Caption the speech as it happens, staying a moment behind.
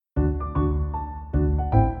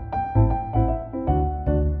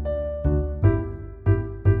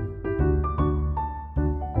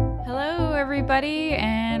everybody,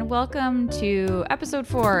 and welcome to episode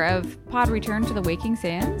 4 of Pod Return to the Waking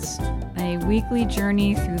Sands, a weekly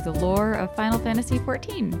journey through the lore of Final Fantasy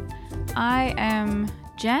XIV. I am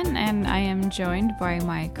Jen, and I am joined by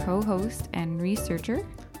my co-host and researcher.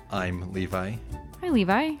 I'm Levi. Hi,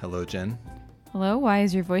 Levi. Hello, Jen. Hello, why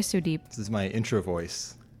is your voice so deep? This is my intro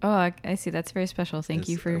voice. Oh, I see. That's very special. Thank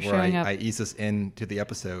you for showing up. I ease us into the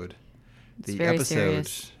episode. It's very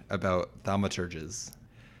serious. About Thaumaturges.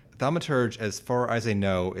 Thaumaturge, as far as I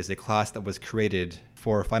know, is a class that was created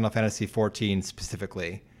for Final Fantasy XIV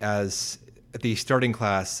specifically as the starting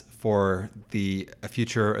class for the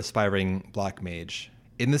future aspiring Black Mage.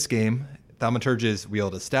 In this game, Thaumaturges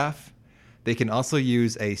wield a staff. They can also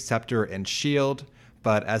use a scepter and shield,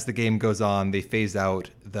 but as the game goes on, they phase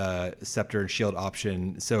out the scepter and shield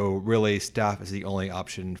option, so really staff is the only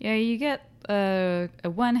option. Yeah, you get a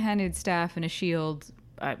one-handed staff and a shield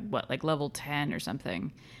at like level 10 or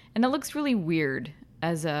something. And it looks really weird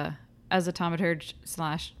as a Thaumaturge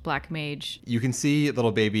 / Black Mage. You can see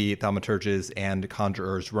little baby Thaumaturges and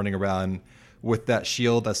Conjurers running around with that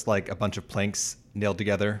shield that's like a bunch of planks nailed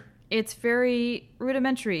together. It's very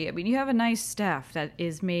rudimentary. I mean, you have a nice staff that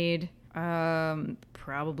is made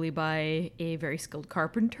probably by a very skilled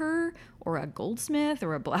carpenter or a goldsmith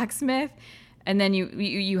or a blacksmith. And then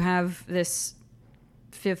you have this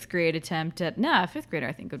 5th grade attempt at... Nah, 5th grader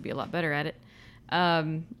I think would be a lot better at it.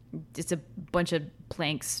 It's a bunch of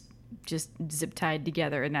planks just zip tied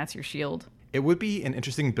together, and that's your shield. It would be an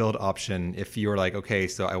interesting build option if you were like, okay,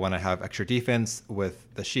 so I want to have extra defense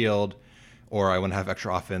with the shield, or I want to have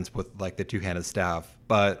extra offense with like the two-handed staff.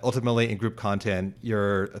 But ultimately, in group content,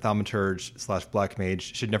 your Thaumaturge / Black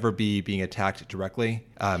Mage should never be being attacked directly.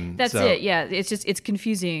 That's it. Yeah, it's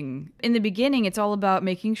confusing. In the beginning, it's all about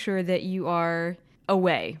making sure that you are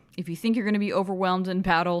away. If you think you're going to be overwhelmed in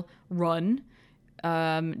battle, run.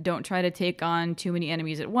 Don't try to take on too many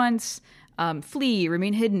enemies at once. Flee,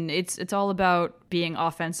 remain hidden. It's all about being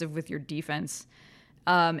offensive with your defense,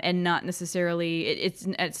 and not necessarily.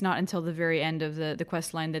 It's not until the very end of the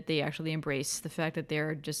quest line that they actually embrace the fact that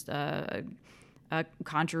they're just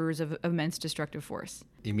conjurers of immense destructive force.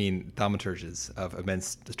 You mean Thaumaturges of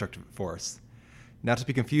immense destructive force, not to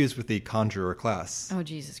be confused with the Conjurer class. Oh,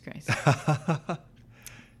 Jesus Christ!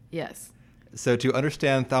 Yes. So to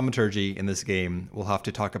understand Thaumaturgy in this game, we'll have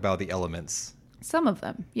to talk about the elements. Some of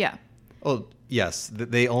them, yeah. Well, yes,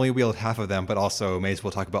 they only wield half of them, but also may as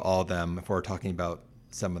well talk about all of them if we're talking about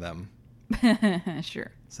some of them.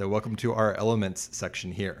 Sure. So welcome to our elements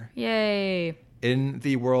section here. Yay. In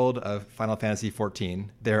the world of Final Fantasy XIV,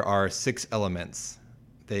 there are 6 elements.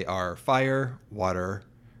 They are fire, water,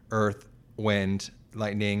 earth, wind,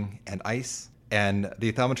 lightning, and ice. And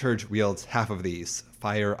the Thaumaturge wields half of these,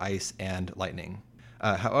 fire, ice, and lightning.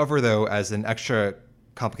 However, though, as an extra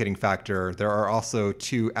complicating factor, there are also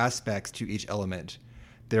 2 aspects to each element.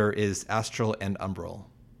 There is astral and umbral.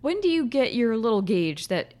 When do you get your little gauge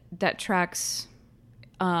that tracks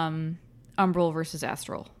umbral versus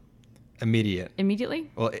astral? Immediately?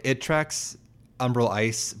 Well, it tracks umbral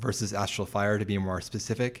ice versus astral fire, to be more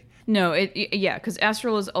specific. No, because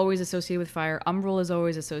astral is always associated with fire. Umbral is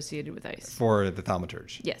always associated with ice. For the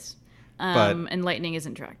Thaumaturge. Yes. And lightning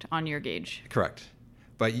isn't tracked on your gauge. Correct.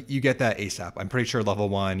 But you get that ASAP. I'm pretty sure level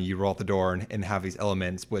 1, you roll out the door and have these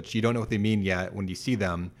elements, which you don't know what they mean yet when you see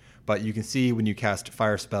them. But you can see when you cast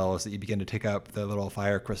fire spells that you begin to take up the little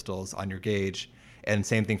fire crystals on your gauge. And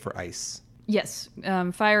same thing for ice. Yes.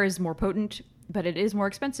 Fire is more potent, but it is more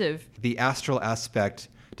expensive. The astral aspect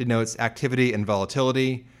denotes activity and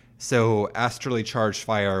volatility. So astrally charged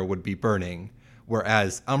fire would be burning,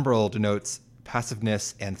 whereas umbral denotes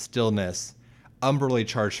passiveness and stillness. Umbrally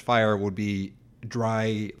charged fire would be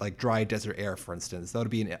dry desert air, for instance. That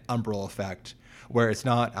would be an umbral effect, where it's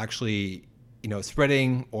not actually,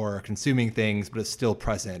 spreading or consuming things, but it's still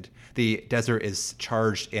present. The desert is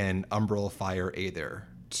charged in umbral fire either.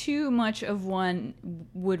 Too much of one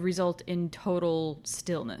would result in total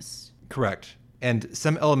stillness. Correct. And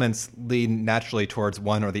some elements lean naturally towards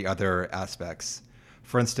one or the other aspects.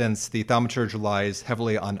 For instance, the Thaumaturge relies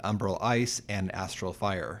heavily on umbral ice and astral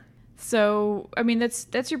fire. So, I mean,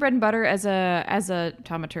 that's your bread and butter as a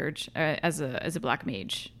Thaumaturge, as a Black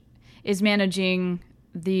Mage, is managing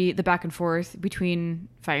the back and forth between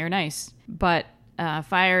fire and ice. But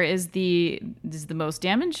fire is the most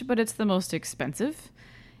damage, but it's the most expensive.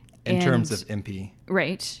 In terms of MP.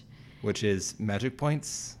 Right. Which is magic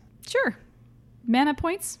points? Sure. Mana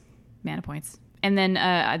points. And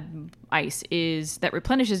then ice is that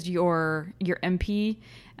replenishes your MP,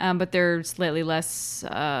 but they're slightly less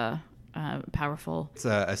powerful. It's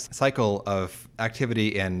a cycle of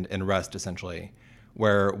activity and rest, essentially,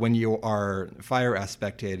 where when you are fire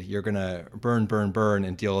aspected, you're going to burn,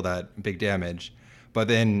 and deal that big damage. But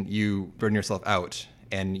then you burn yourself out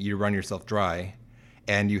and you run yourself dry,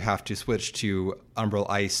 and you have to switch to Umbral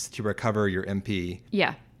Ice to recover your MP.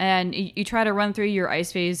 Yeah, and you try to run through your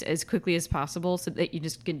ice phase as quickly as possible so that you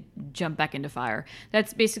just can jump back into fire.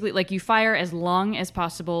 That's basically like you fire as long as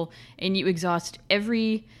possible, and you exhaust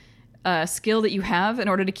every skill that you have in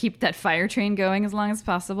order to keep that fire train going as long as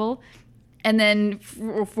possible. And then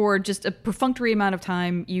for just a perfunctory amount of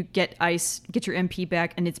time, you get ice, get your MP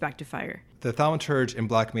back, and it's back to fire. The Thaumaturge and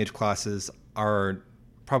Black Mage classes are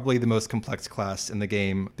probably the most complex class in the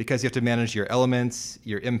game because you have to manage your elements,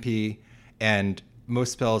 your MP, and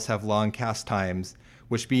most spells have long cast times,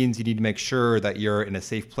 which means you need to make sure that you're in a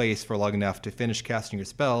safe place for long enough to finish casting your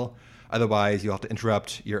spell. Otherwise, you'll have to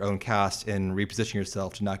interrupt your own cast and reposition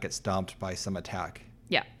yourself to not get stomped by some attack.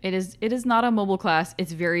 Yeah, it is not a mobile class.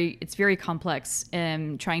 It's very complex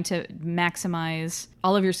and trying to maximize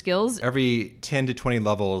all of your skills. Every 10 to 20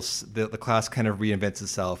 levels, the class kind of reinvents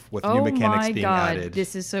itself with new mechanics being added.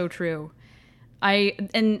 This is so true.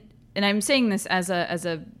 And I'm saying this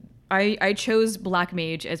I chose Black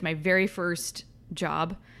Mage as my very first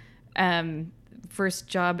job. First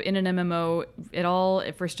job in an MMO at all,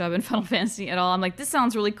 first job in Final Fantasy at all. I'm like, this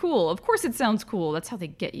sounds really cool. Of course it sounds cool. That's how they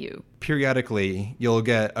get you. Periodically, you'll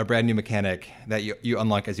get a brand new mechanic that you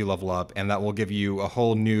unlock as you level up, and that will give you a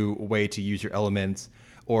whole new way to use your elements,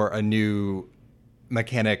 or a new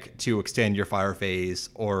mechanic to extend your fire phase,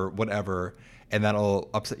 or whatever, and that'll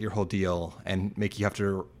upset your whole deal and make you have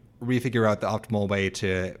to refigure out the optimal way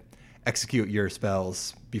to execute your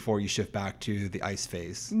spells before you shift back to the ice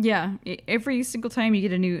phase. Yeah, every single time you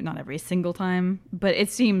get a new, not every single time, but it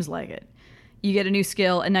seems like it. You get a new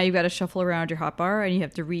skill, and now you've got to shuffle around your hotbar, and you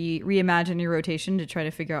have to reimagine your rotation to try to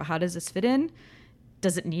figure out, how does this fit in?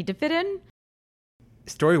 Does it need to fit in?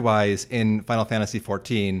 Story-wise, in Final Fantasy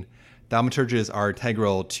XIV, Thaumaturges are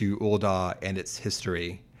integral to Ul'dah and its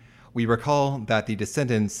history. We recall that the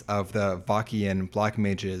descendants of the Vakian Black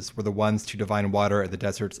Mages were the ones to divine water at the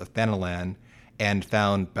deserts of Thanalan and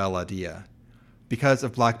found Baladia. Because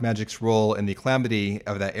of black magic's role in the calamity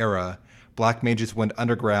of that era, Black Mages went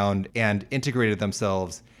underground and integrated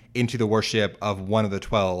themselves into the worship of one of the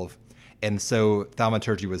 12, and so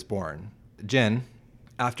Thaumaturgy was born. Jen,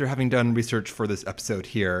 after having done research for this episode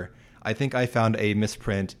here, I think I found a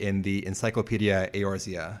misprint in the Encyclopedia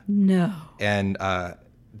Eorzea. No. And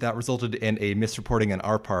that resulted in a misreporting on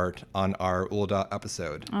our part on our Ul'dah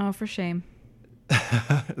episode. Oh, for shame.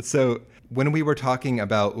 So when we were talking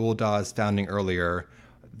about Ul'dah's founding earlier,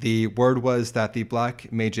 the word was that the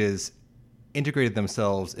Black Mages integrated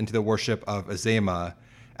themselves into the worship of Azema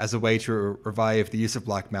as a way to revive the use of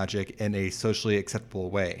black magic in a socially acceptable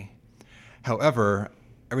way. However,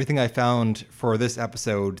 everything I found for this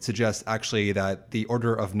episode suggests actually that the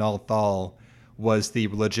Order of Nal Thal was the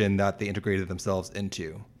religion that they integrated themselves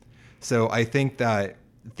into. So I think that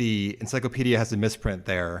the encyclopedia has a misprint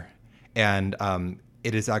there, and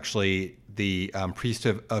it is actually the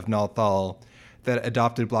priesthood of Nal Thal that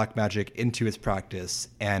adopted black magic into its practice.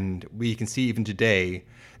 And we can see even today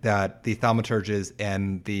that the Thaumaturges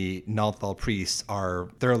and the Nal Thal priests are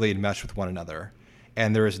thoroughly enmeshed with one another.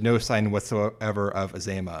 And there is no sign whatsoever of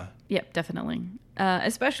Azema. Yep, definitely.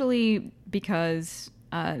 Especially because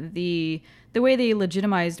the way they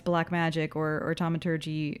legitimized black magic or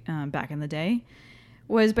thaumaturgy back in the day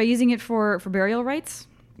was by using it for burial rites,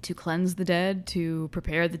 to cleanse the dead, to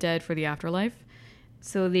prepare the dead for the afterlife.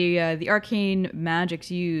 So the arcane magics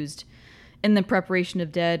used in the preparation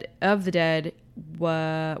of the dead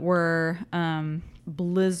were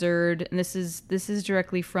Blizzard, and this is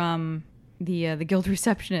directly from the Guild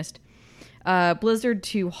Receptionist. Blizzard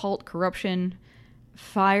to halt corruption,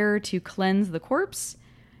 fire to cleanse the corpse,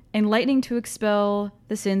 and lightning to expel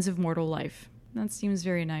the sins of mortal life. That seems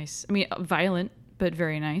very nice. I mean, violent, but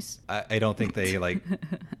very nice. I don't think they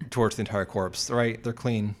torch the entire corpse, right? They're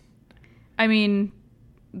clean. I mean,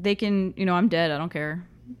 they can, I'm dead. I don't care.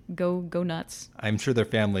 Go nuts. I'm sure their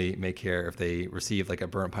family may care if they receive a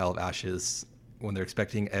burnt pile of ashes when they're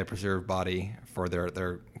expecting a preserved body for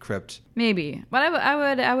their crypt. Maybe, but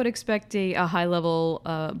I would expect a high level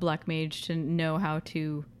black mage to know how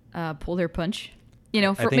to pull their punch.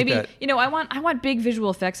 I want big visual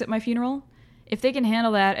effects at my funeral. If they can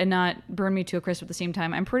handle that and not burn me to a crisp at the same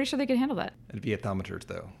time, I'm pretty sure they can handle that. It'd be a thaumaturge,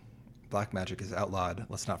 though. Black magic is outlawed.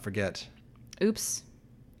 Let's not forget. Oops.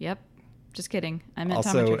 Yep. Just kidding. I meant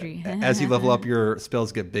also, thaumaturgy. As you level up, your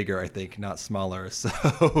spells get bigger, I think, not smaller.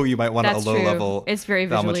 So you might want a low-level It's very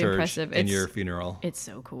visually impressive. in your funeral. It's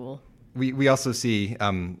so cool. We also see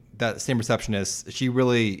that same receptionist, she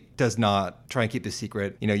really does not try and keep this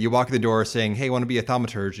secret. You walk in the door saying, hey, I want to be a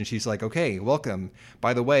thaumaturge. And she's like, okay, welcome.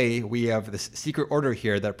 By the way, we have this secret order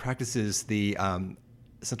here that practices the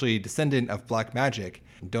essentially descendant of black magic.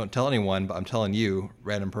 Don't tell anyone, but I'm telling you,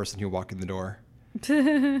 random person who walked in the door.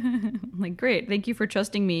 Like, great. Thank you for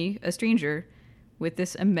trusting me, a stranger, with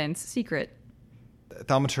this immense secret.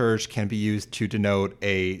 Thaumaturge can be used to denote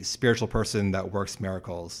a spiritual person that works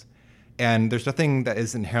miracles. And there's nothing that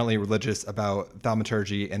is inherently religious about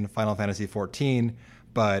thaumaturgy in Final Fantasy XIV,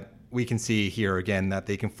 but we can see here again that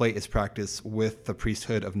they conflate its practice with the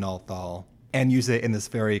priesthood of Null Thal and use it in this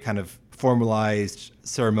very kind of formalized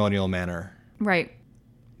ceremonial manner. Right.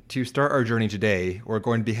 To start our journey today, we're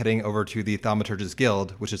going to be heading over to the Thaumaturges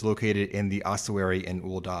Guild, which is located in the ossuary in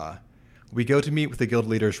Ul'dah. We go to meet with the guild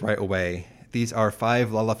leaders right away. These are 5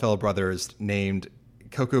 Lalafell brothers named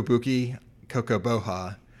Kokobuki,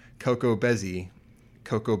 Kokoboha, Koko Bezi,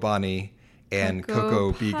 Koko Bani, and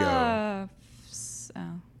Koko Bigo.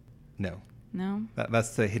 Oh. No. No?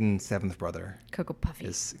 That's the hidden 7th brother. Koko Puffy.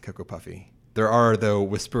 Is Koko Puffy. There are, though,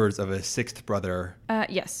 whispers of a 6th brother.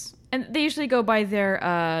 Yes. And they usually go by their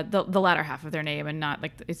the latter half of their name and not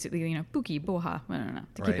like it's Buki, Boha. I don't know,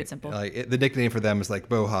 to keep it simple. The nickname for them is like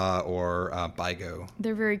Boha or Bigo.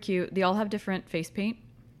 They're very cute. They all have different face paint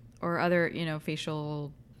or other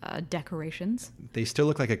facial decorations. They still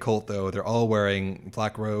look like a cult, though. They're all wearing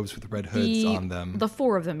black robes with red hoods on them. The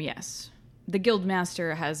 4 of them, yes. The guild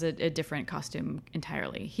master has a different costume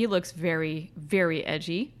entirely. He looks very, very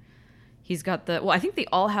edgy. He's got I think they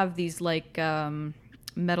all have these like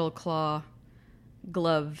metal claw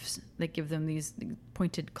gloves that give them these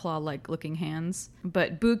pointed claw-like looking hands.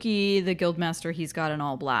 But Buki, the guild master, he's got an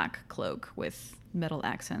all black cloak with metal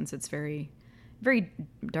accents. It's very, very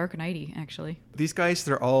dark nighty, actually. These guys,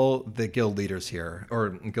 they're all the guild leaders here, or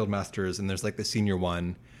guild masters, and there's like the senior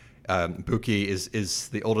one. Buki is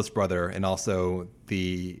the oldest brother and also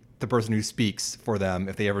the person who speaks for them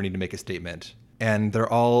if they ever need to make a statement. And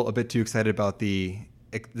they're all a bit too excited about the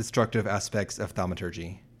destructive aspects of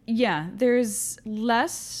thaumaturgy. Yeah, there's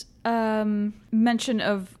less mention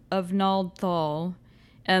of Null Thal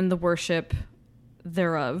and the worship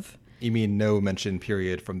thereof. You mean no mention,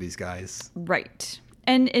 period, from these guys? Right.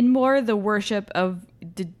 And more the worship of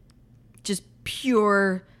just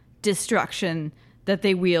pure destruction that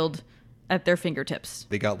they wield at their fingertips.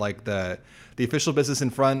 They got like the official business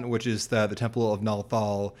in front, which is the Temple of Null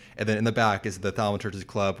Thal, and then in the back is the Thaumaturges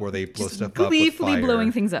Club where they blow stuff up with fire. Gleefully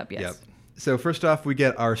blowing things up, yes. Yep. So first off, we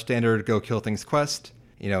get our standard Go Kill Things quest.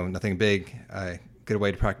 Nothing big. Good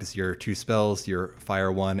way to practice your 2 spells, your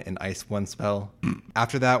Fire 1 and Ice 1 spell.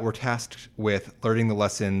 After that, we're tasked with learning the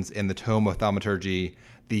lessons in the Tome of Thaumaturgy,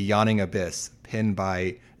 the Yawning Abyss, pinned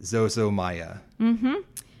by Zozo Maya. Mm-hmm.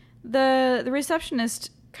 The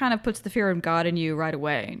receptionist kind of puts the fear of God in you right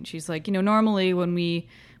away. And she's like, normally when we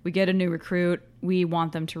get a new recruit, we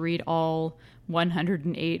want them to read all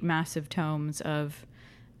 108 massive tomes of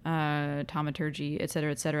thaumaturgy, et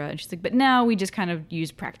cetera, et cetera. And she's like, but now we just kind of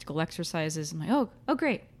use practical exercises. I'm like, oh,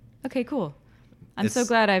 great. Okay, cool. I'm so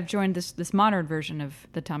glad I've joined this modern version of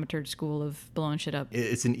the thaumaturge school of blowing shit up.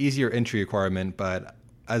 It's an easier entry requirement, but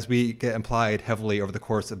as we get implied heavily over the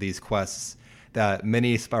course of these quests, that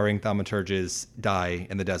many aspiring thaumaturges die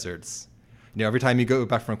in the deserts. Every time you go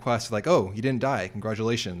back from a quest, you're like, oh, you didn't die.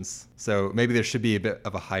 Congratulations. So maybe there should be a bit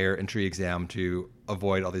of a higher entry exam to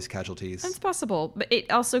avoid all these casualties. It's possible. But it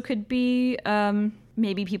also could be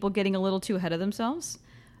maybe people getting a little too ahead of themselves.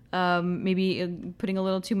 Maybe putting a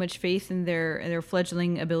little too much faith in their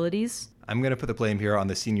fledgling abilities. I'm going to put the blame here on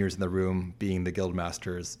the seniors in the room being the guild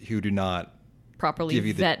masters who do not properly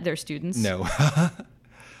vet their students. No.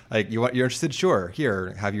 Like, you're interested? Sure.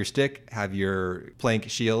 Here, have your stick, have your plank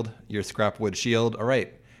shield, your scrap wood shield. All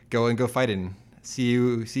right, go fighting. See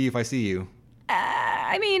if I see you.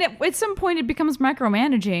 I mean, at some point it becomes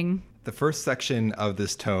micromanaging. The first section of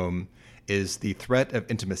this tome is the threat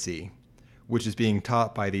of intimacy, which is being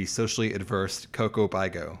taught by the socially adverse Koko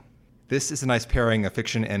Bigo. This is a nice pairing of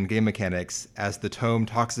fiction and game mechanics, as the tome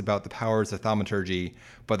talks about the powers of thaumaturgy,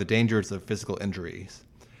 but the dangers of physical injuries.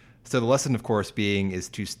 So the lesson, of course, is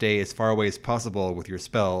to stay as far away as possible with your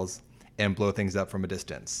spells and blow things up from a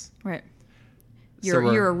distance. Right.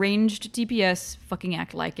 You're a ranged DPS, fucking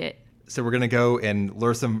act like it. So we're going to go and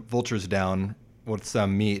lure some vultures down with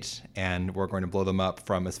some meat, and we're going to blow them up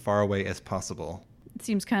from as far away as possible. It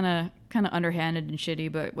seems kind of underhanded and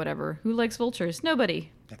shitty, but whatever. Who likes vultures?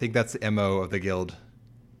 Nobody. I think that's the MO of the guild,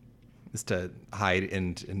 is to hide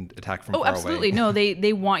and attack from far away. Oh, absolutely. No,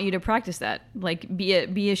 they want you to practice that. Like, be a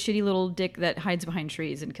shitty little dick that hides behind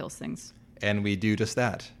trees and kills things. And we do just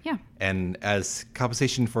that. Yeah. And as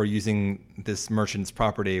compensation for using this merchant's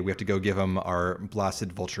property, we have to go give him our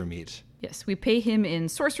blasted vulture meat. Yes, we pay him in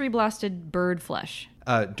sorcery blasted bird flesh.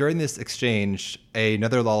 During this exchange,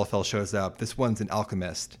 another Lalafell shows up. This one's an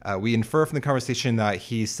alchemist. We infer from the conversation that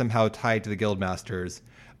he's somehow tied to the guildmasters,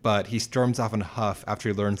 but he storms off in a huff after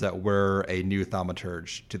he learns that we're a new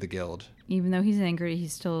thaumaturge to the guild. Even though he's angry,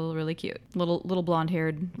 he's still really cute. Little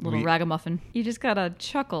blonde-haired, little ragamuffin. You just gotta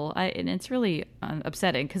chuckle, and it's really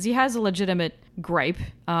upsetting because he has a legitimate gripe.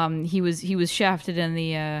 He was shafted in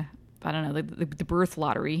the I don't know, the birth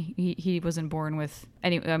lottery. He wasn't born with.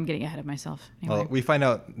 Anyway, I'm getting ahead of myself. Anyway. Well, we find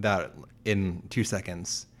out that in 2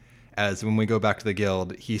 seconds, as when we go back to the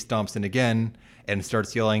guild, he stomps in again and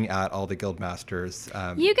starts yelling at all the guild masters.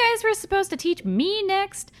 You guys were supposed to teach me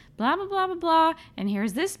next, blah, blah, blah, blah, blah. And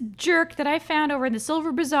here's this jerk that I found over in the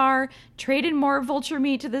Silver Bazaar, traded more vulture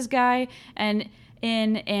meat to this guy, and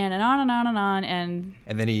on and on and on. And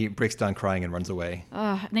then he breaks down crying and runs away.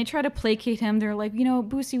 And they try to placate him. They're like,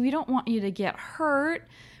 Boosie, we don't want you to get hurt.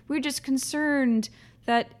 We're just concerned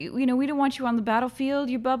that, we don't want you on the battlefield.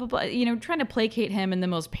 You blah, blah, blah. Trying to placate him in the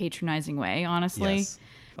most patronizing way, honestly. Yes.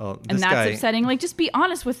 Well, and that's upsetting. Like, just be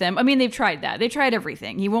honest with him. I mean, they've tried that. They tried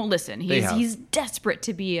everything. He won't listen. He's desperate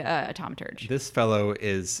to be a thaumaturge. This fellow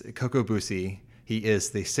is Coco Boosie. He is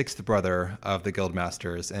the 6th brother of the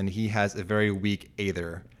guildmasters, and he has a very weak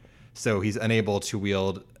aether. So he's unable to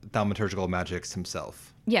wield thaumaturgical magics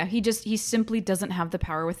himself. Yeah, he simply doesn't have the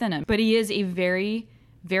power within him. But he is a very,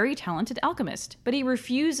 very talented alchemist. But he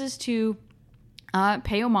refuses to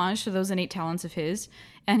pay homage to those innate talents of his,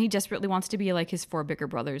 and he desperately wants to be like his 4 bigger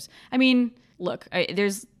brothers. I mean, look,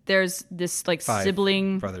 there's this like 5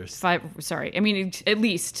 sibling brothers. 5. Sorry, I mean at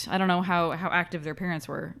least I don't know how active their parents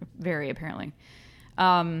were. Very apparently.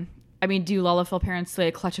 I mean, do Lalafell parents lay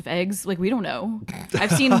a clutch of eggs? Like, we don't know.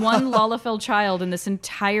 I've seen one Lalafell child in this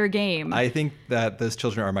entire game. I think that those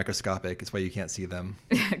children are microscopic. It's why you can't see them.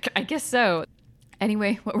 I guess so.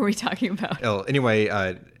 Anyway, what were we talking about? Oh, anyway,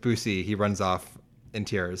 Boosie, he runs off in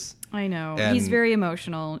tears. I know. He's very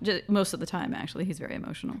emotional. Most of the time, actually, he's very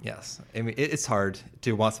emotional. Yes. I mean, it's hard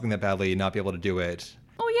to want something that badly and not be able to do it.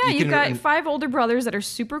 Oh, yeah. You've got 5 older brothers that are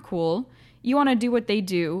super cool. You want to do what they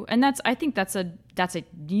do. And I think that's a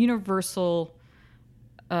universal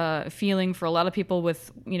feeling for a lot of people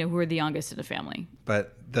with, who are the youngest in a family.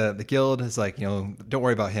 But the guild is like, don't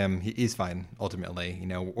worry about him. He's fine, ultimately.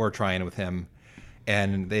 We're trying with him.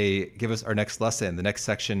 And they give us our next lesson, the next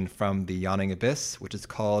section from the Yawning Abyss, which is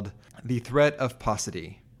called The Threat of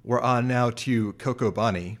Paucity. We're on now to Coco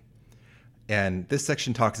Bonnie. And this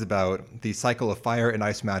section talks about the cycle of fire and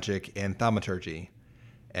ice magic and thaumaturgy.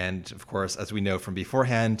 And of course, as we know from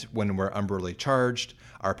beforehand, when we're umbrally charged,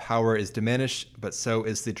 our power is diminished, but so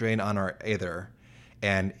is the drain on our aether.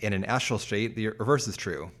 And in an astral state, the reverse is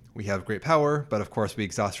true. We have great power, but of course we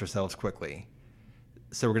exhaust ourselves quickly.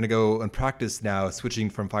 So we're going to go and practice now switching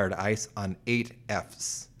from fire to ice on 8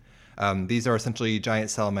 Fs. These are essentially giant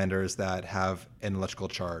salamanders that have an electrical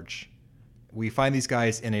charge. We find these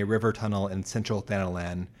guys in a river tunnel in central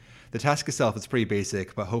Thanalan. The task itself is pretty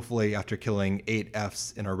basic, but hopefully after killing 8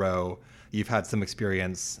 Fs in a row, you've had some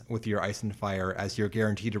experience with your ice and fire, as you're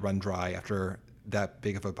guaranteed to run dry after that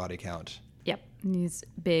big of a body count. Yep, these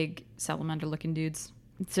big salamander-looking dudes.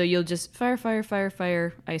 So you'll just fire, fire, fire,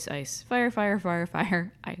 fire, ice, ice, fire, fire, fire,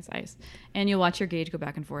 fire, ice, ice. And you'll watch your gauge go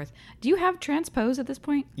back and forth. Do you have transpose at this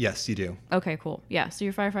point? Yes, you do. Okay, cool. Yeah, so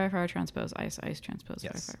you're fire, fire, fire, transpose, ice, ice, transpose,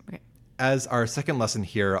 yes. Fire, fire. Okay. As our second lesson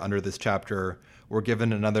here under this chapter, we're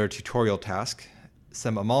given another tutorial task.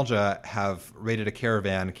 Some Amalja have raided a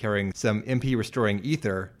caravan carrying some MP restoring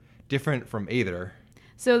ether, different from aether.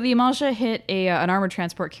 So the Amalja hit an armored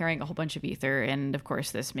transport carrying a whole bunch of ether, and of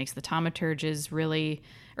course this makes the Thaumaturges really,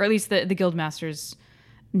 or at least the guildmasters,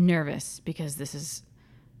 nervous, because this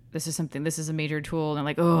is a major tool, and they're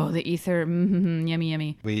like, oh, the ether, yummy,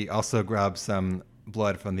 yummy. We also grab some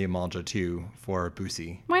blood from the Amalja too for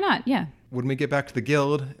Boosie. Why not? Yeah. When we get back to the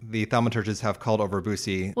guild, the Thaumaturges have called over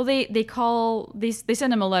Boosie. Well, they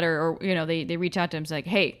send him a letter, or they reach out to him, like,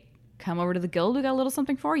 hey, come over to the guild, we got a little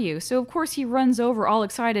something for you. So of course he runs over all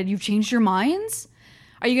excited. You've changed your minds?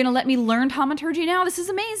 Are you going to let me learn thaumaturgy now? This is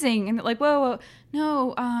amazing. And they're like, whoa,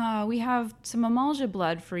 no, we have some Amalja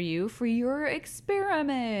blood for you for your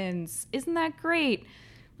experiments. Isn't that great?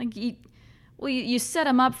 Like, you set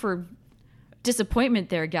him up for disappointment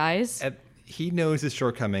there, guys. He knows his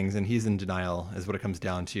shortcomings, and he's in denial, is what it comes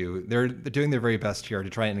down to. They're doing their very best here to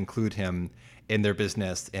try and include him in their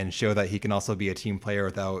business and show that he can also be a team player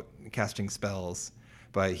without casting spells.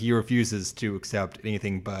 but he refuses to accept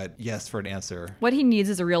anything but yes for an answer. What he needs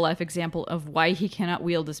is a real life example of why he cannot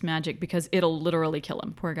wield this magic, because it'll literally kill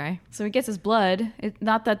him. Poor guy. So he gets his blood.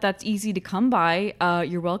 Not that that's easy to come by.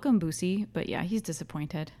 You're welcome, Boosie. But yeah, he's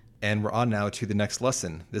disappointed. And we're on now to the next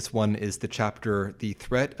lesson. This one is the chapter, The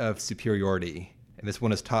Threat of Superiority. And this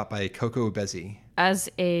one is taught by Coco Bezzi. As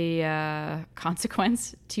a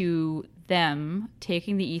consequence to them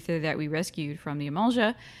taking the ether that we rescued from the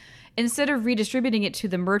Amalja, instead of redistributing it to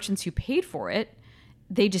the merchants who paid for it,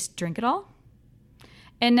 they just drink it all.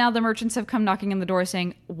 And now the merchants have come knocking on the door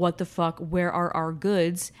saying, what the fuck, where are our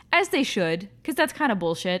goods? As they should, because that's kind of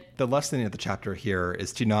bullshit. The lesson of the chapter here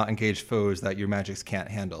is to not engage foes that your magics can't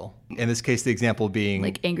handle. In this case, the example being...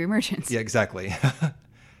 like angry merchants. Yeah, exactly.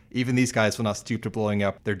 Even these guys will not stoop to blowing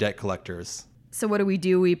up their debt collectors. So what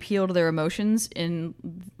do? We appeal to their emotions in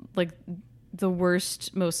like the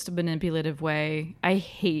worst, most manipulative way. I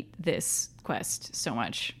hate this quest so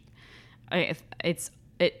much.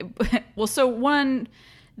 Well, so one,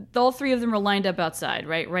 all three of them are lined up outside,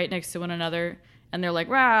 right next to one another, and they're like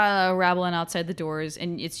rabbling outside the doors,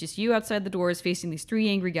 and it's just you outside the doors facing these three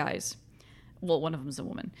angry guys. Well, one of them's a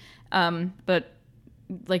woman, but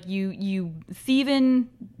like you thieving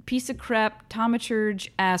piece of crap thaumaturge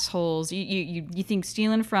assholes. You think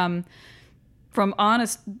stealing from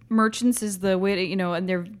honest merchants is the way to, and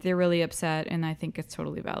they're really upset, and I think it's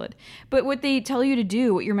totally valid. But what they tell you to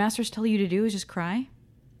do, what your masters tell you to do, is just cry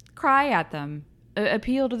at them,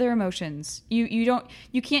 appeal to their emotions. You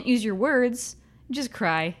can't use your words, just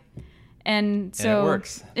cry, and so it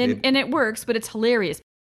works. And it works, but it's hilarious.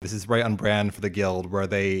 This is right on brand for the guild, where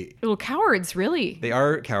they... little cowards, really. They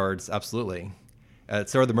are cowards, absolutely.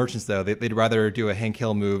 So are the merchants, though. They'd rather do a Hank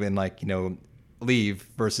Hill move and, leave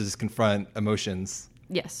versus confront emotions.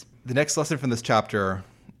 Yes. The next lesson from this chapter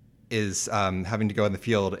is having to go in the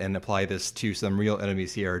field and apply this to some real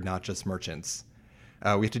enemies here, not just merchants.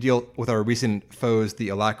 We have to deal with our recent foes, the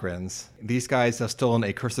Alacrins. These guys have stolen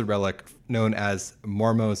a cursed relic known as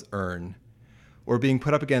Mormo's Urn. We're being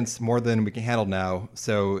put up against more than we can handle now,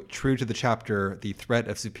 so true to the chapter, The Threat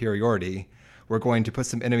of Superiority, we're going to put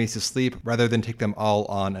some enemies to sleep rather than take them all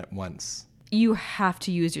on at once. You have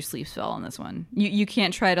to use your sleep spell on this one. You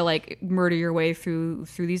can't try to murder your way through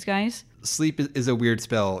these guys. Sleep is a weird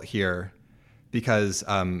spell here because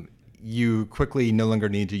you quickly no longer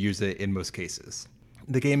need to use it in most cases.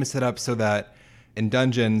 The game is set up so that in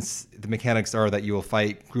dungeons, the mechanics are that you will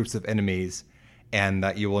fight groups of enemies and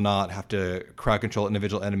that you will not have to crowd control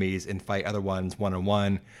individual enemies and fight other ones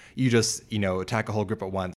one-on-one. You just, attack a whole group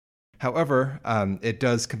at once. However, it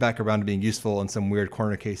does come back around to being useful in some weird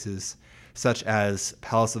corner cases, such as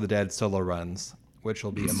Palace of the Dead solo runs, which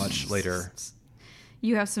will be a much later.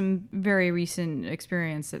 You have some very recent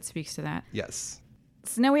experience that speaks to that. Yes.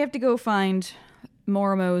 So now we have to go find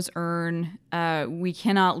Mormo's urn. We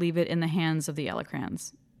cannot leave it in the hands of the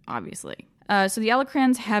Alacrins, obviously. So the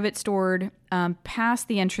Alacrins have it stored past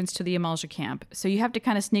the entrance to the Amalja camp. So you have to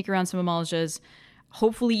kind of sneak around some Amaljas.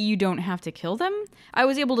 Hopefully you don't have to kill them. I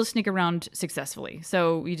was able to sneak around successfully,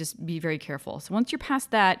 so you just be very careful. So once you're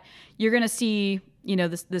past that, you're going to see,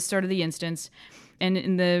 the start of the instance. And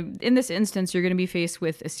in this instance, you're going to be faced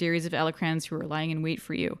with a series of Alacrins who are lying in wait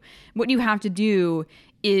for you. What you have to do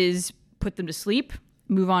is put them to sleep,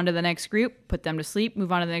 move on to the next group, put them to sleep,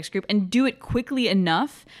 move on to the next group, and do it quickly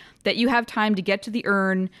enough that you have time to get to the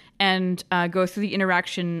urn and go through the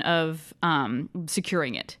interaction of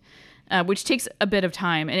securing it, which takes a bit of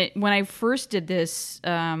time. And when I first did this,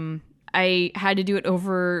 I had to do it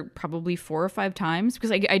over probably 4 or 5 times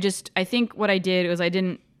because I think what I did was I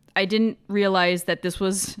didn't realize that this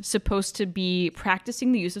was supposed to be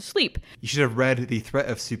practicing the use of sleep. You should have read The Threat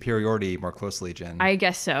of Superiority more closely, Jen. I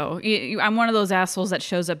guess so. I'm one of those assholes that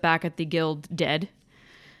shows up back at the guild dead.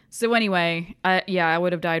 So anyway, I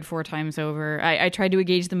would have died 4 times over. I tried to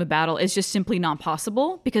engage them in battle. It's just simply not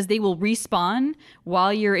possible because they will respawn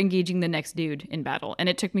while you're engaging the next dude in battle. And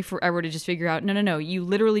it took me forever to just figure out, no. You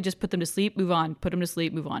literally just put them to sleep, move on. Put them to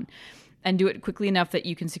sleep, move on. And do it quickly enough that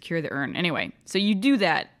you can secure the urn. Anyway, so you do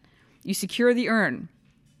that. You secure the urn.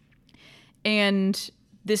 And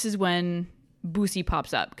this is when Boosie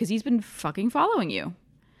pops up because he's been fucking following you.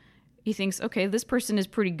 He thinks, okay, this person is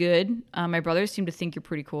pretty good. My brothers seem to think you're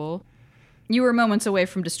pretty cool. You were moments away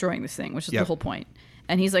from destroying this thing, which is the whole point.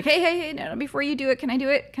 And he's like, hey, no, before you do it, can I do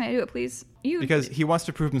it? Can I do it, please? Because he wants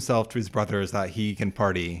to prove himself to his brothers that he can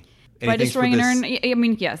party. And by destroying an urn? I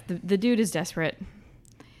mean, yes, the dude is desperate.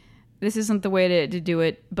 This isn't the way to do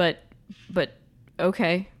it, but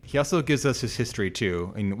Okay. He also gives us his history,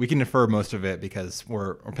 too. And we can infer most of it because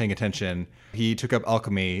we're paying attention. He took up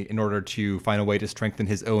alchemy in order to find a way to strengthen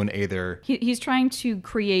his own aether. He's trying to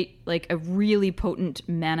create like a really potent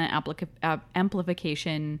mana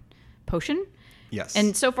amplification potion. Yes.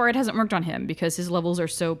 And so far it hasn't worked on him because his levels are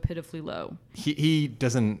so pitifully low. He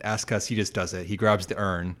doesn't ask us. He just does it. He grabs the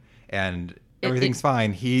urn and everything's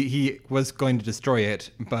fine. He was going to destroy it,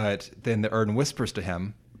 but then the urn whispers to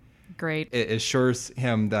him. Great. It assures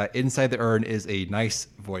him that inside the urn is a nice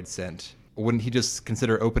void scent. Wouldn't he just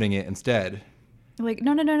consider opening it instead? Like,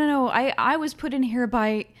 no. I was put in here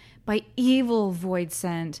by evil void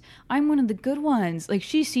scent. I'm one of the good ones. Like,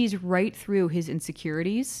 she sees right through his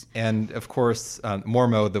insecurities. And of course,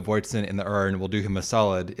 Mormo, the void scent in the urn, will do him a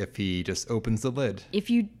solid if he just opens the lid. If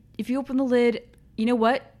you open the lid, you know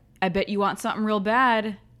what? I bet you want something real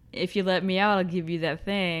bad. If you let me out, I'll give you that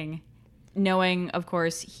thing. Knowing, of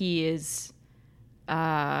course, he is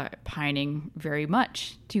pining very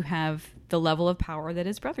much to have the level of power that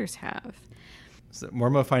his brothers have. So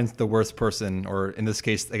Mormo finds the worst person, or in this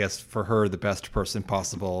case, I guess for her, the best person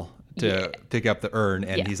possible to pick up the urn.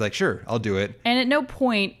 And he's like, sure, I'll do it. And at no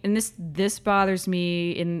point, and this bothers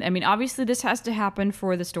me, I mean, obviously this has to happen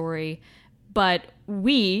for the story, but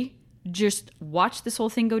we just watch this whole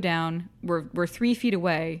thing go down. We're 3 feet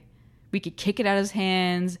away. We could kick it out of his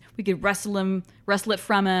hands. We could wrestle it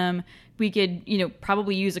from him. We could,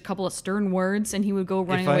 probably use a couple of stern words and he would go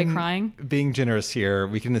running away crying. Being generous here,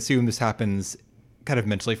 we can assume this happens kind of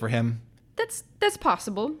mentally for him. That's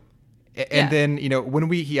possible. And then,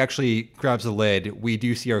 when he actually grabs the lid, we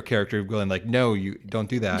do see our character going like, no, you don't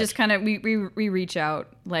do that. Just kind of, we reach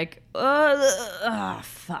out like,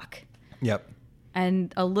 fuck. Yep.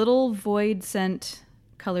 And a little void scent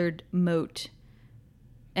colored mote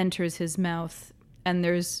enters his mouth, and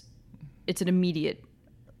it's an immediate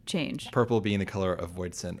change. Purple being the color of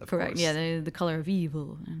void scent, of Correct. course. Yeah, the color of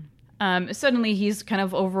evil. Suddenly he's kind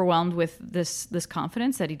of overwhelmed with this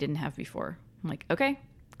confidence that he didn't have before. I'm like, okay,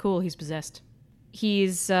 cool, he's possessed.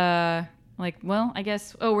 He's like, well, I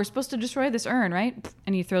guess, we're supposed to destroy this urn, right?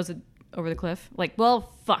 And he throws it over the cliff. Like,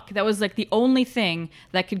 well, fuck, that was like the only thing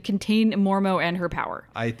that could contain Mormo and her power.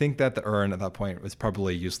 I think that the urn at that point was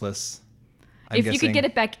probably useless. If you could get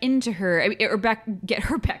it back into her, or get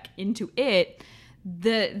her back into it,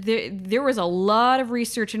 there was a lot of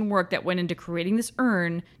research and work that went into creating this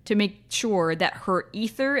urn to make sure that her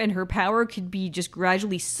ether and her power could be just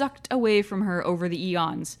gradually sucked away from her over the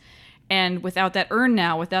eons. And without that urn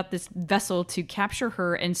now, without this vessel to capture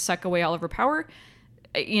her and suck away all of her power,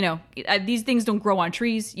 these things don't grow on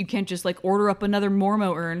trees. You can't just like order up another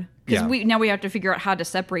Mormo urn. Because we have to figure out how to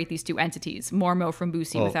separate these two entities, Mormo from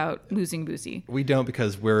Boosie, without losing Boosie. We don't,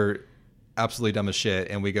 because we're absolutely dumb as shit,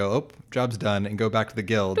 and we go, job's done, and go back to the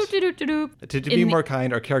guild. To be more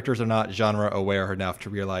kind, our characters are not genre aware enough to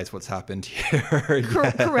realize what's happened here.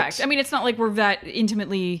 Correct. I mean, it's not like we're that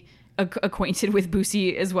intimately acquainted with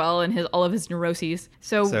Boosie as well and all of his neuroses.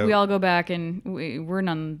 So we all go back, and we're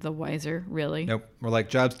none the wiser, really. Nope. We're like,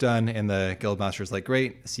 job's done, and the guild master's like,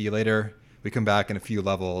 great, see you later. We come back in a few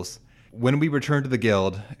levels. When we return to the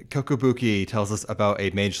guild, Kokobuki tells us about a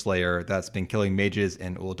mage slayer that's been killing mages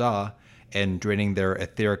in Ul'dah and draining their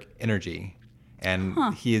etheric energy.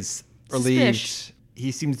 And he is relieved. Spish.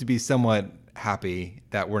 He seems to be somewhat happy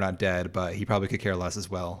that we're not dead, but he probably could care less as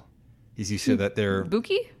well. He's used to that they're...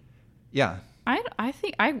 Buki? Yeah. I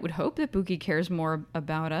think I would hope that Buki cares more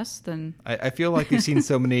about us than... I feel like we've seen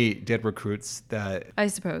so many dead recruits that... I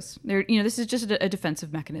suppose. This is just a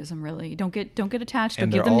defensive mechanism, really. Don't get attached. Don't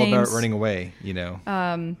and give them names. they're all about running away,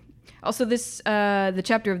 Also, this the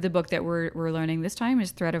chapter of the book that we're learning this time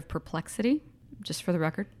is Thread of Perplexity, just for the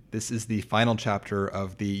record. This is the final chapter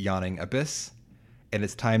of the Yawning Abyss, and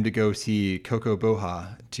it's time to go see Koko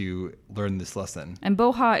Boha to learn this lesson. And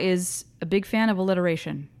Boha is a big fan of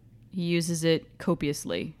alliteration. He uses it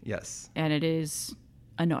copiously. Yes. And it is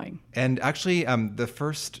annoying. And actually, the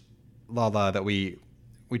first Lala that we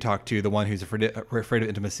talked to, the one who's afraid of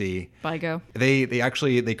intimacy, Bigo.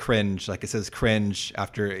 They cringe, like it says cringe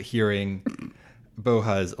after hearing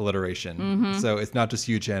Boha's alliteration. Mm-hmm. So it's not just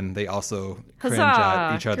Eugen, they also cringe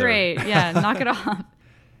at each other. Great, yeah, knock it off.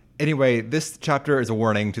 Anyway, this chapter is a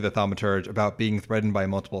warning to the Thaumaturge about being threatened by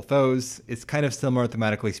multiple foes. It's kind of similar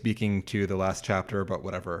thematically speaking to the last chapter, but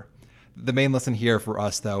whatever. The main lesson here for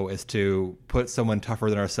us, though, is to put someone tougher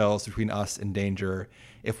than ourselves between us and danger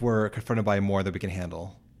if we're confronted by more than we can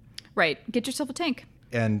handle. Right. Get yourself a tank.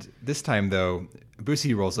 And this time, though,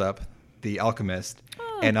 Boosie rolls up, the alchemist,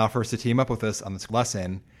 and offers to team up with us on this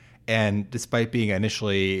lesson. And despite being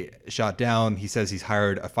initially shot down, he says he's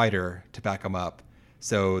hired a fighter to back him up.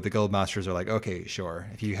 So the guild masters are like, okay, sure.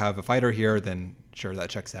 If you have a fighter here, then sure, that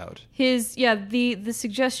checks out. The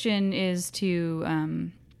suggestion is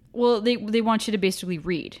to they want you to basically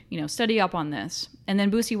read, study up on this. And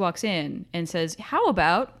then Boosie walks in and says, how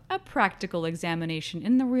about a practical examination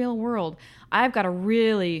in the real world? I've got a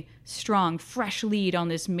really strong, fresh lead on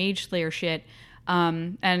this Mage Slayer shit.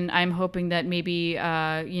 And I'm hoping that maybe,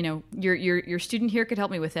 your student here could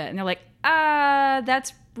help me with it. And they're like,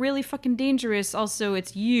 that's really fucking dangerous. Also,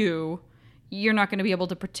 it's you. You're not going to be able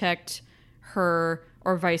to protect her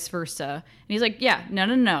or vice versa. And he's like, yeah, no.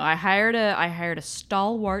 I hired a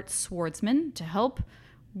stalwart swordsman to help.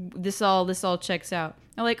 This all checks out.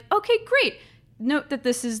 I'm like, okay, great. Note that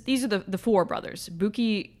these are the four brothers.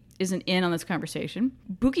 Buki isn't in on this conversation.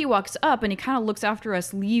 Buki walks up and he kind of looks after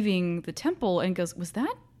us leaving the temple and goes, was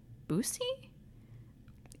that Boosie?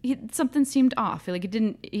 Something seemed off. Like he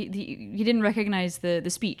didn't recognize the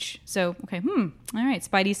speech. So, okay, all right,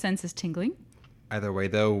 Spidey's sense is tingling. Either way,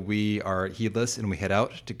 though, we are heedless and we head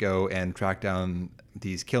out to go and track down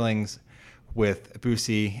these killings with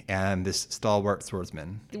Boosie and this stalwart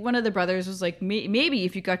swordsman. One of the brothers was like, maybe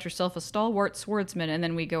if you got yourself a stalwart swordsman, and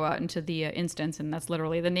then we go out into the instance, and that's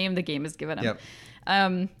literally the name the game is given him.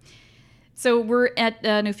 Yep. So we're at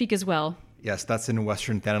Nofik as well. Yes, that's in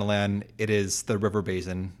Western Thanalan. It is the river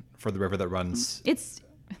basin for the river that runs. It's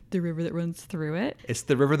the river that runs through it. It's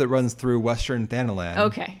the river that runs through Western Thanalan.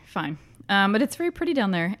 Okay, fine. But it's very pretty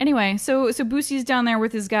down there. Anyway, so Boosie's down there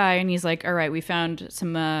with his guy, and he's like, all right, we found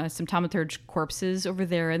some Thaumaturge corpses over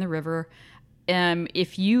there in the river.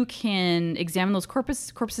 If you can examine those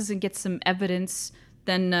corpses and get some evidence,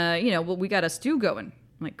 then, we got a stew going.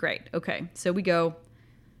 I'm like, great. Okay. So we go,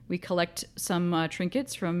 we collect some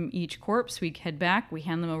trinkets from each corpse. We head back. We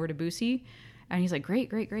hand them over to Boosie. And he's like,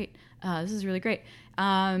 great. This is really great.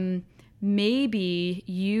 Maybe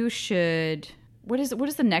you should... What is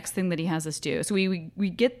the next thing that he has us do? So we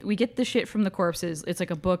get the shit from the corpses. It's like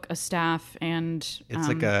a book, a staff, and it's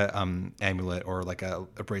like a amulet or like a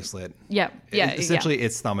bracelet. Yeah. Essentially,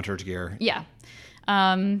 it's thaumaturge gear. Yeah.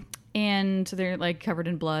 And they're like covered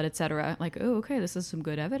in blood, etc. Like, oh, okay, this is some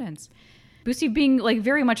good evidence. Boosie being like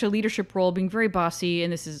very much a leadership role, being very bossy,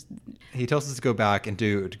 and he tells us to go back and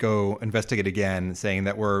to go investigate again, saying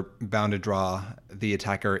that we're bound to draw the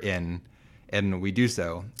attacker in. And we do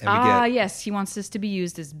so. And yes, he wants this to be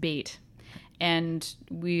used as bait. And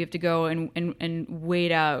we have to go and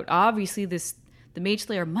wait out. Obviously, the Mage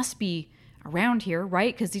Slayer must be around here,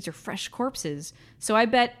 right? Because these are fresh corpses. So I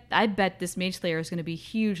bet this Mage Slayer is going to be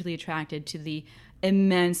hugely attracted to the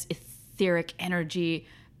immense etheric energy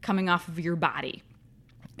coming off of your body.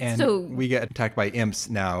 And so we get attacked by imps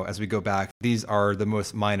now as we go back. These are the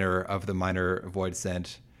most minor of the minor void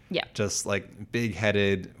sent. Yeah. Just like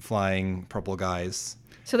big-headed, flying purple guys.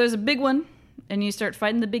 So there's a big one, and you start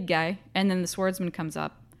fighting the big guy, and then the swordsman comes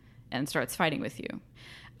up and starts fighting with you.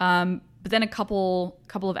 But then a couple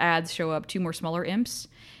of ads show up, 2 more smaller imps,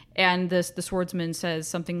 and the swordsman says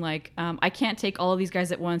something like, I can't take all of these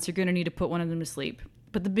guys at once. You're going to need to put one of them to sleep.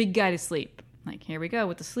 Put the big guy to sleep. Like, here we go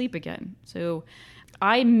with the sleep again. So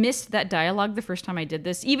I missed that dialogue the first time I did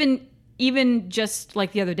this, even just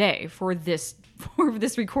like the other day for this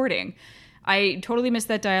recording. I totally missed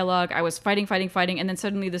that dialogue. I was fighting, and then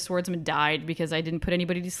suddenly the swordsman died because I didn't put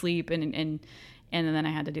anybody to sleep, and then I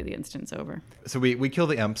had to do the instance over. So we kill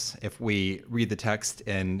the imps if we read the text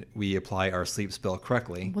and we apply our sleep spell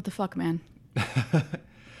correctly. What the fuck, man?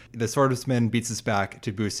 The swordsman beats us back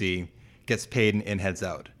to Boosie, gets paid, and heads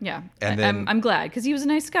out. Yeah, and then I'm glad because he was a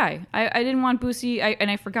nice guy. I didn't want Boosie, and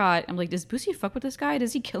I forgot. I'm like, does Boosie fuck with this guy?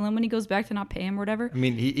 Does he kill him when he goes back to not pay him or whatever? I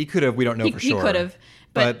mean, he could have. We don't know for sure. He could have,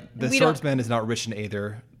 but the swordsman is not rich in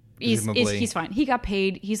either. He's fine. He got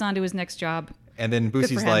paid. He's on to his next job. And then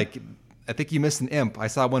Boosie's like, I think you missed an imp. I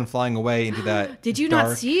saw one flying away into that. Did you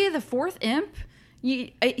not see the 4th imp?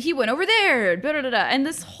 He went over there. And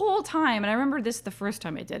this whole time, and I remember this the first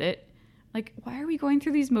time I did it. Like, why are we going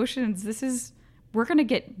through these motions? We're gonna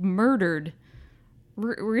get murdered.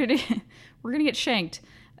 We're gonna get shanked.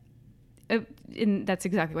 And that's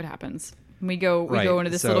exactly what happens. We go into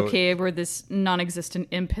this little cave where this non-existent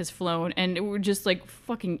imp has flown, and we're just like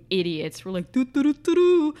fucking idiots. We're like,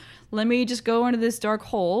 doo-doo-doo-doo-doo. Let me just go into this dark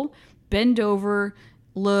hole, bend over,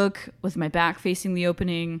 look with my back facing the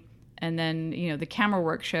opening, and then the camera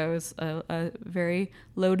work shows a very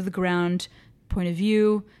low to the ground point of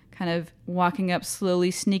view, kind of walking up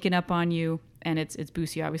slowly, sneaking up on you, and it's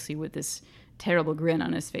Boosie obviously with this terrible grin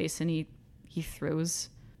on his face, and he throws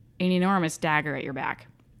an enormous dagger at your back.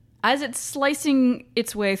 As it's slicing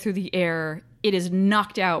its way through the air, it is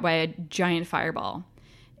knocked out by a giant fireball.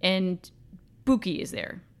 And Buki is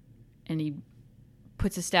there. And he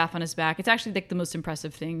puts his staff on his back. It's actually like the most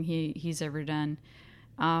impressive thing he's ever done.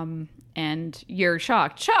 And you're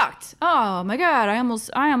shocked. Oh my God, I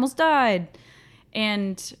almost died.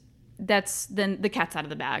 And that's then the cat's out of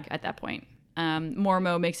the bag at that point.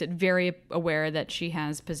 Mormo makes it very aware that she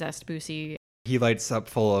has possessed Boosie. He lights up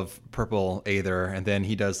full of purple aether, and then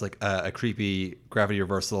he does like a creepy gravity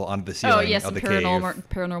reversal onto the ceiling of the cave.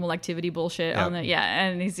 Paranormal activity bullshit. Yep.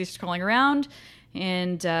 And he's just crawling around.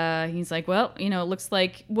 And he's like, well, it looks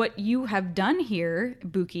like what you have done here,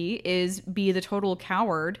 Buki, is be the total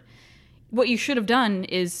coward. What you should have done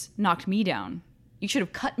is knocked me down. You should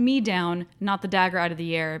have cut me down, not the dagger out of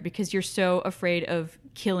the air, because you're so afraid of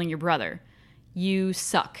killing your brother. You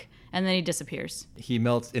suck. And then he disappears. He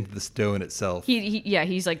melts into the stone itself.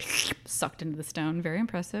 He's like sucked into the stone. Very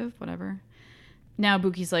impressive. Whatever. Now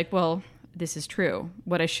Buki's like, well, this is true.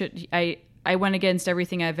 I went against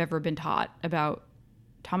everything I've ever been taught about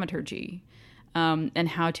thaumaturgy and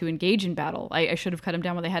how to engage in battle. I should have cut him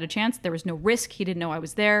down when they had a chance. There was no risk. He didn't know I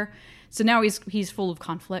was there. So now he's full of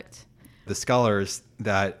conflict. The scholars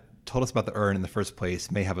that told us about the urn in the first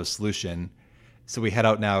place may have a solution. So we head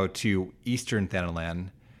out now to Eastern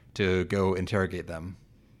Thanalan to go interrogate them.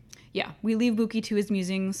 Yeah, we leave Buki to his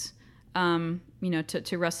musings,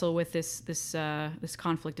 to wrestle with this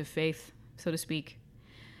conflict of faith, so to speak.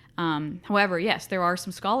 However, yes, there are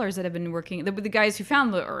some scholars that have been working, the guys who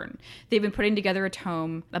found the urn. They've been putting together a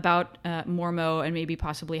tome about Mormo and maybe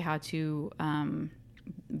possibly how to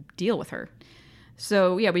deal with her.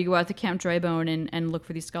 So, yeah, we go out to Camp Drybone and look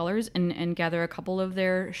for these scholars and gather a couple of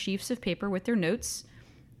their sheafs of paper with their notes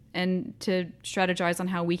and to strategize on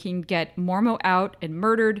how we can get Mormo out and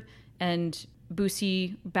murdered and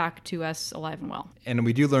Boosie back to us alive and well. And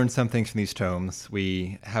we do learn some things from these tomes.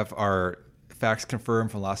 We have our facts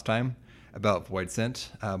confirmed from last time about Void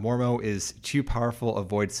Scent. Mormo is too powerful a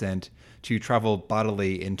Void Scent to travel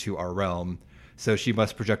bodily into our realm, so she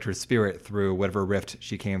must project her spirit through whatever rift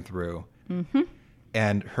she came through. Mm-hmm.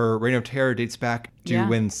 And her reign of terror dates back to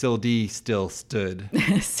when Sildee still stood.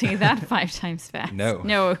 Say that 5 times fast.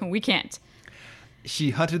 No, we can't.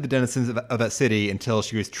 She hunted the denizens of that city until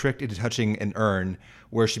she was tricked into touching an urn,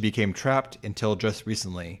 where she became trapped until just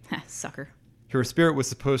recently. Sucker. Her spirit was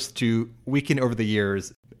supposed to weaken over the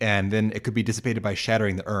years, and then it could be dissipated by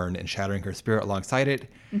shattering the urn and shattering her spirit alongside it.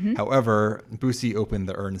 Mm-hmm. However, Boosie opened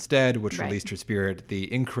the urn instead, which released her spirit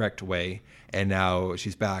the incorrect way, and now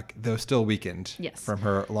she's back, though still weakened from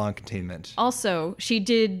her long containment. Also, she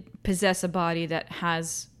did possess a body that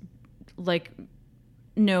has,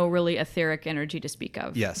 no really etheric energy to speak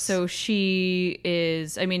of. Yes. So she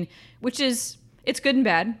is, it's good and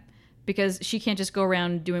bad, because she can't just go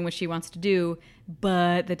around doing what she wants to do,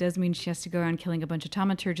 but that does mean she has to go around killing a bunch of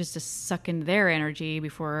thaumaturges to suck in their energy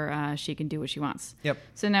before she can do what she wants. Yep.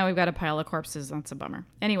 So now we've got a pile of corpses. That's a bummer.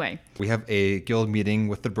 Anyway. We have a guild meeting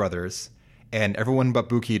with the brothers, and everyone but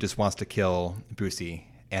Buki just wants to kill Boosie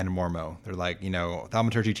and Mormo. They're like,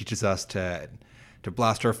 thaumaturgy teaches us to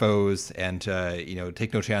blast our foes and to,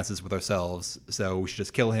 take no chances with ourselves, so we should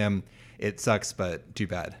just kill him. It sucks, but too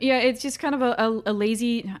bad. Yeah, it's just kind of a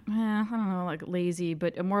lazy, I don't know, lazy,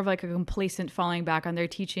 but more of a complacent falling back on their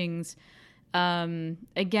teachings.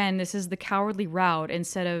 Again, this is the cowardly route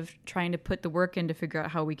instead of trying to put the work in to figure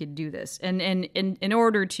out how we could do this. And in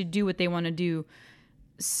order to do what they want to do,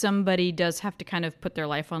 somebody does have to kind of put their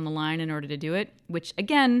life on the line in order to do it, which,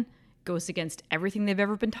 again, goes against everything they've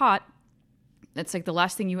ever been taught. That's the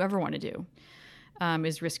last thing you ever want to do.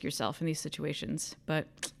 Is risk yourself in these situations. But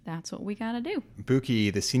that's what we gotta do.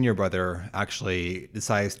 Buki, the senior brother, actually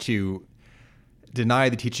decides to deny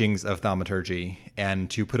the teachings of thaumaturgy and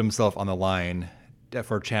to put himself on the line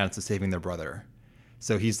for a chance of saving their brother.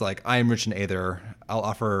 So he's like, I am rich in aether. I'll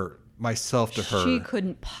offer myself to her. She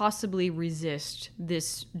couldn't possibly resist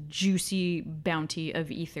this juicy bounty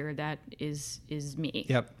of ether that is me.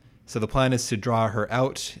 Yep. So the plan is to draw her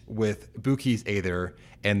out with Buki's aether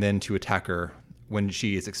and then to attack her when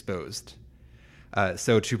she is exposed.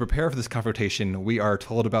 So to prepare for this confrontation, we are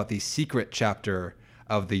told about the secret chapter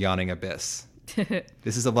of the Yawning Abyss.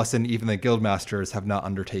 This is a lesson even the guildmasters have not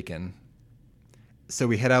undertaken. So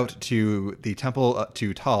we head out to the temple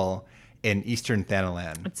to Tal in Eastern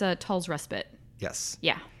Thanalan. It's Tal's Respite. Yes.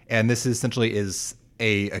 Yeah. And this essentially is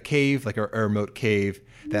a cave, like a remote cave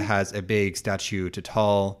that has a big statue to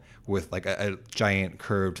Tal with a giant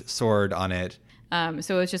curved sword on it.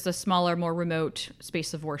 So it's just a smaller, more remote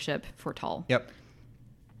space of worship for Tal. Yep.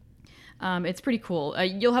 It's pretty cool.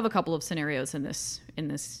 You'll have a couple of scenarios in this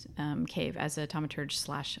cave as a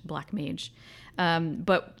thaumaturge / black mage.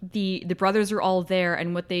 But the brothers are all there,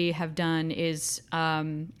 and what they have done is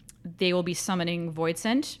they will be summoning Void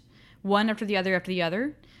Scent, one after the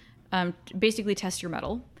other, basically test your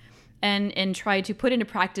mettle, and try to put into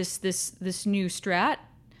practice this new strat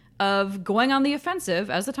of going on the offensive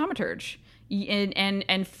as the Thaumaturge,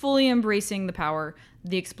 and fully embracing the power,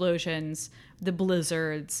 the explosions, the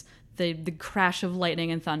blizzards, the crash of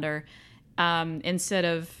lightning and thunder, instead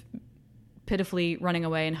of pitifully running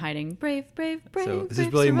away and hiding. Brave. So this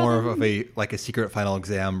is really more of a secret final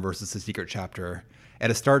exam versus a secret chapter.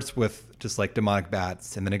 And it starts with just like demonic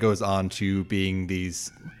bats, and then it goes on to being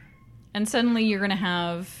these. And suddenly you're going to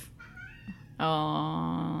have.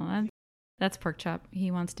 Oh, that's Pork Chop.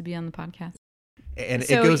 He wants to be on the podcast. And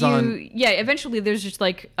so it goes on. Yeah, eventually there's just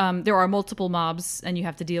like, there are multiple mobs, and you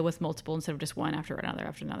have to deal with multiple instead of just one after another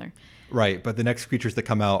after another. Right, but the next creatures that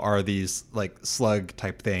come out are these like slug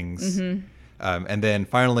type things. Mm-hmm. And then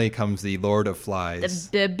finally comes the Lord of Flies.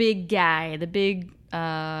 The big guy. The big,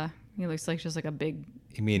 he looks like just like a big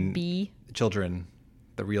bee. Children,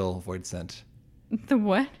 the real Void Scent. The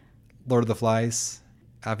what? Lord of the Flies.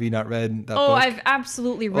 Have you not read that book? Oh, I've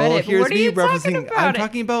absolutely read it. Here's what are me you referencing. talking about? I'm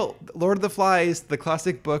talking about Lord of the Flies, the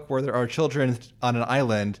classic book where there are children on an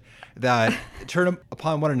island that turn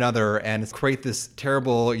upon one another and create this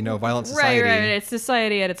terrible, violent society. Right. It's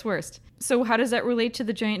society at its worst. So how does that relate to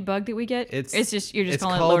the giant bug that we get? It's just you're just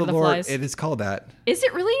calling it Lord of the Flies. It is called that. Is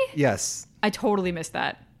it really? Yes. I totally missed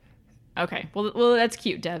that. Okay. Well, that's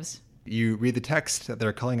cute, devs. You read the text that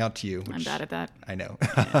they're calling out to you. I'm bad at that. I know.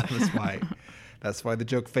 That's why the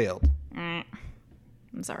joke failed. I'm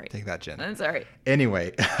sorry. Take that, Jen. I'm sorry.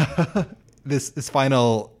 Anyway, this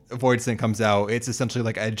final Void Scent comes out. It's essentially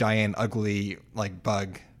like a giant, ugly, like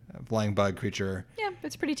bug, flying bug creature. Yeah,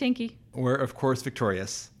 it's pretty tanky. We're, of course,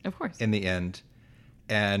 victorious. Of course. In the end.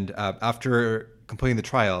 And after completing the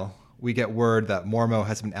trial, we get word that Mormo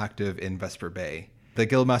has been active in Vesper Bay. The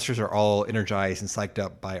guildmasters are all energized and psyched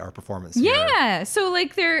up by our performance. Yeah. Here. So,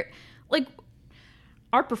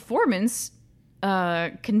 our performance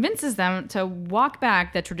convinces them to walk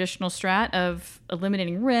back that traditional strat of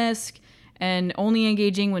eliminating risk and only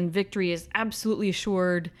engaging when victory is absolutely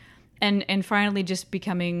assured, and finally just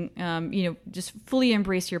becoming, just fully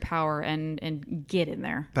embrace your power and get in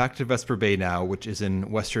there. Back to Vesper Bay now, which is in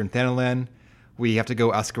Western Thanalan. We have to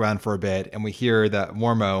go ask around for a bit, and we hear that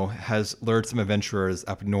Mormo has lured some adventurers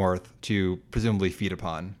up north to presumably feed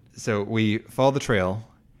upon. So we follow the trail,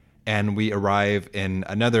 and we arrive in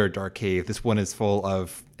another dark cave. This one is full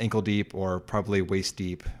of ankle deep or probably waist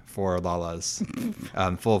deep for Lalas,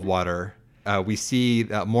 full of water. We see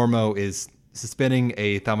that Mormo is suspending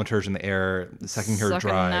a Thaumaturge in the air, sucking her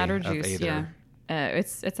dry of juice, aether. Yeah.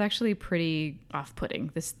 It's actually pretty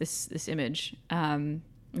off-putting, this image.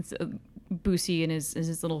 It's Boosie and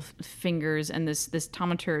his little fingers, and this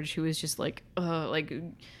Thaumaturge who is just like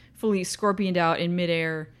fully scorpioned out in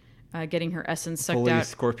midair, getting her essence sucked fully out.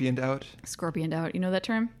 Scorpioned out? Scorpioned out. You know that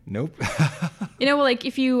term? Nope.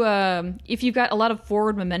 If you've got a lot of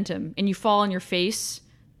forward momentum and you fall on your face,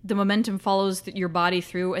 the momentum follows your body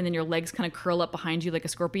through, and then your legs kind of curl up behind you like a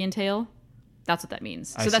scorpion tail. That's what that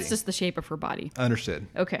means. So that's just the shape of her body. Understood.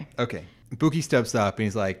 Okay. Buki steps up and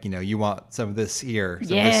he's like, you want some of this here,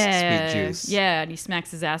 some of this sweet juice. Yeah, and he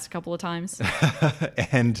smacks his ass a couple of times.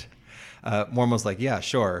 And Mormo's like, yeah,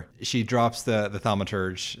 sure. She drops the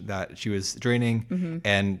Thaumaturge that she was draining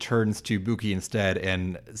and turns to Buki instead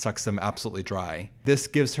and sucks them absolutely dry. This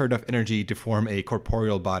gives her enough energy to form a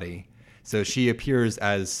corporeal body. So she appears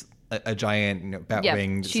as a giant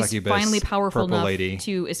bat-winged she's succubus, finally powerful purple enough lady.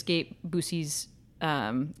 to escape Boosie's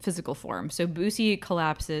physical form. So Boosie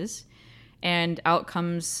collapses, and out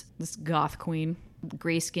comes this goth queen,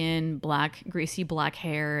 gray skin, greasy black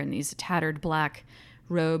hair, and these tattered black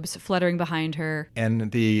robes fluttering behind her.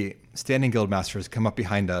 And the standing guildmasters come up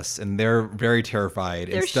behind us, and they're very terrified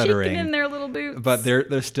and stuttering. They're shaking in their little boots. But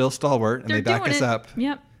they're still stalwart, and they back us up.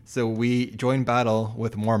 Yep. So we join battle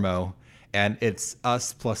with Mormo, and it's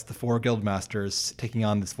us plus the 4 guildmasters taking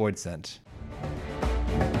on this Void Scent.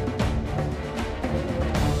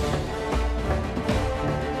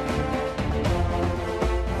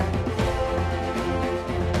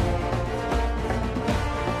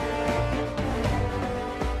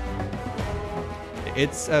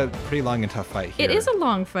 It's a pretty long and tough fight here. It is a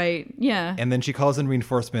long fight, yeah. And then she calls in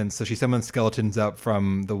reinforcements, so she summons skeletons up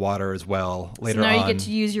from the water as well later on. So now you get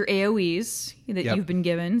to use your AoEs that you've been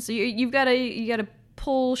given. So you've got to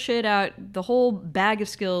pull shit out, the whole bag of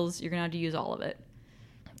skills. You're going to have to use all of it.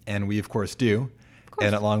 And we, of course, do. Of course.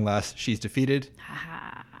 And at long last, she's defeated.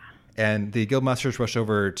 And the guildmasters rush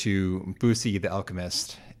over to Boosie the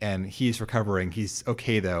alchemist, and he's recovering. He's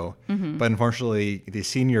okay, though. But unfortunately, the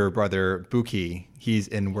senior brother, Buki, he's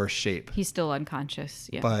in worse shape. He's still unconscious.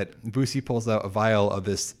 Yeah. But Busi pulls out a vial of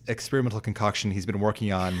this experimental concoction he's been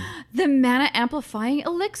working on. The mana amplifying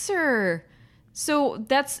elixir. So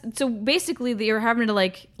basically they're having to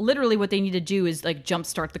like literally what they need to do is like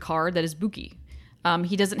jumpstart the car that is Buki.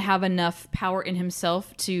 He doesn't have enough power in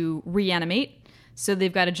himself to reanimate, so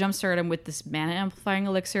they've got to jumpstart him with this mana amplifying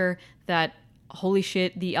elixir that, holy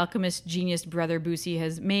shit, the alchemist genius brother Busi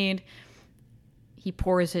has made. He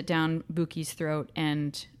pours it down Buki's throat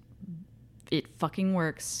and it fucking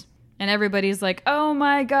works. And everybody's like, oh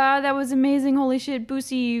my god, that was amazing. Holy shit,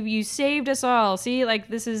 Busi, you saved us all. See, like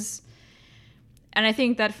this is... And I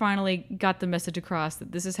think that finally got the message across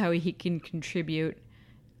that this is how he can contribute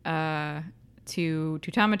to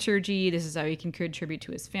Thaumaturgy. This is how he can contribute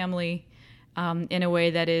to his family in a way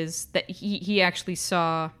that he actually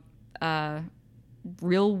saw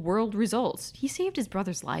real world results. He saved his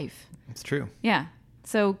brother's life. It's true. Yeah.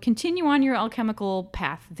 So continue on your alchemical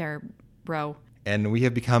path there, bro. And we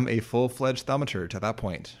have become a full-fledged thaumaturge at that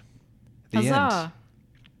point. The Huzzah. end.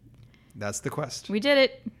 That's the quest. We did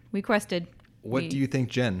it. We quested. What do you think,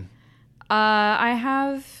 Jen? I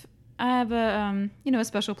have a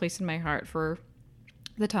special place in my heart for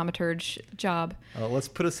the thaumaturge job. Let's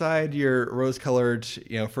put aside your rose-colored,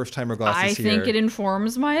 first-timer glasses I think it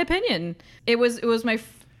informs my opinion. It was my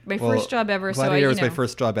first job ever. Gladiator was my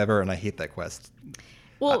first job ever, and I hate that quest.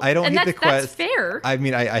 Well, I don't hate the quest. That's fair. I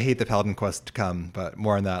mean, I hate the Paladin quest to come, but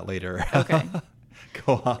more on that later. Okay.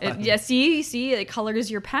 Go on. See, it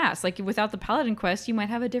colors your past. Like without the Paladin quest, you might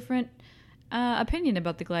have a different opinion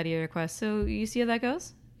about the Gladiator quest. So you see how that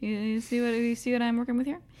goes? You see what I'm working with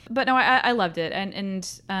here? But no, I loved it,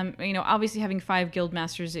 and obviously having 5 guild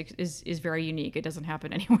masters is very unique. It doesn't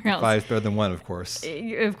happen anywhere else. 5 is better than 1, of course.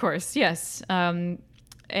 Of course, yes.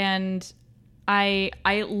 And I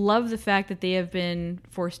love the fact that they have been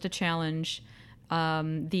forced to challenge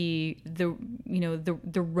the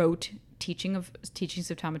rote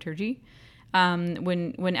teachings of thaumaturgy.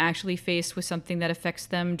 When actually faced with something that affects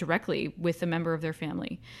them directly with a member of their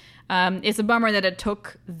family. It's a bummer that it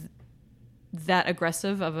took that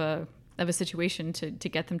aggressive of a situation to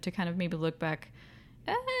get them to kind of maybe look back.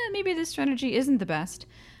 Maybe this strategy isn't the best,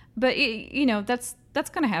 but that's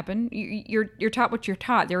going to happen. You're taught what you're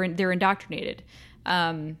taught. They're indoctrinated,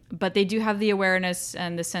 but they do have the awareness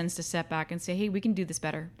and the sense to step back and say, "Hey, we can do this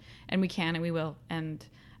better, and we can, and we will." And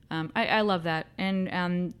I love that.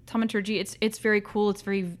 And thaumaturgy, it's very cool. It's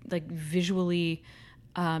very like visually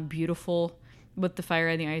beautiful with the fire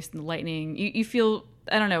and the ice and the lightning. You feel,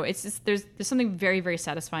 I don't know, it's just, there's something very, very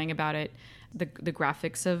satisfying about it. The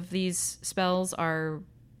graphics of these spells are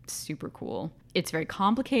super cool. It's very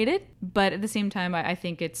complicated, but at the same time, I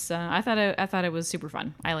think it's I thought it was super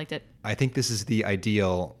fun. I liked it. I think this is the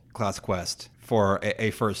ideal class quest for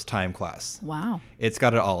a first time class. Wow. It's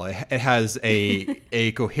got it all. It has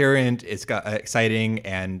a coherent, it's got an exciting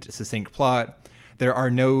and succinct plot. There are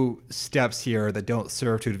no steps here that don't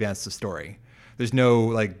serve to advance the story. There's no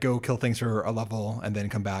like go kill things for a level and then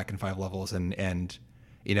come back in 5 levels and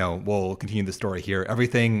we'll continue the story here.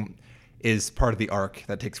 Everything is part of the arc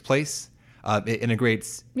that takes place. It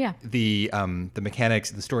integrates the mechanics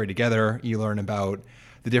of the story together. You learn about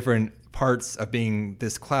the different parts of being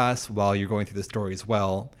this class while you're going through the story as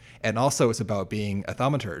well. And also it's about being a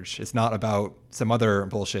thaumaturge. It's not about some other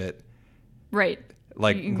bullshit. Right.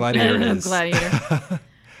 Like Gladiator is. Gladiator.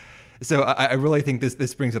 So I really think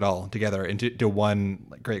this brings it all together into one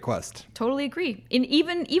great quest. Totally agree. And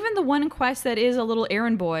even the one quest that is a little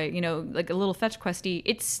errand boy, like a little fetch questy,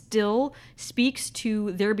 it still speaks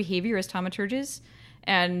to their behavior as thaumaturges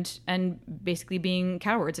and basically being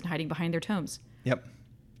cowards and hiding behind their tomes. Yep.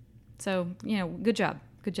 So, good job.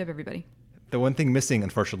 Good job, everybody. The one thing missing,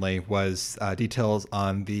 unfortunately, was details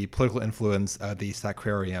on the political influence of the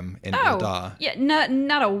Sacrarium in Ul'dah. Yeah,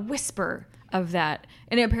 not a whisper of that.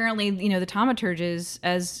 And apparently, the Thaumaturges,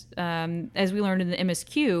 as we learned in the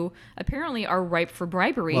MSQ, apparently are ripe for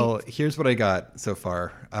bribery. Well, here's what I got so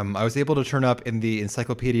far. I was able to turn up in the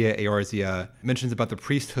Encyclopedia Eorzea mentions about the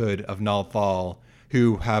priesthood of Nal Thal,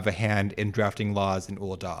 who have a hand in drafting laws in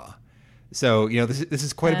Ul'dah. So, this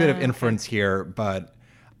is quite a bit of inference here, but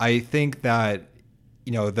I think that,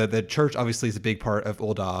 the church obviously is a big part of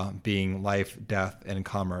Ul'dah, being life, death, and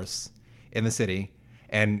commerce in the city.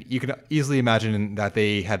 And you can easily imagine that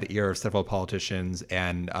they had the ear of several politicians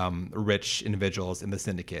and rich individuals in the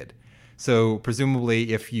syndicate. So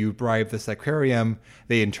presumably, if you bribe the Sacrarium,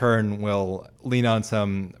 they in turn will lean on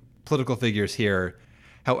some political figures here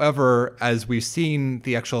However, as we've seen,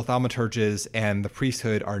 the actual thaumaturges and the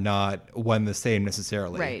priesthood are not one the same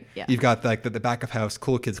necessarily. Right, yeah. You've got like the back of house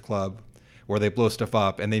cool kids club where they blow stuff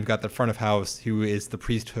up, and then you've got the front of house who is the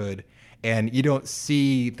priesthood. And you don't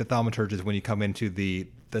see the thaumaturges when you come into the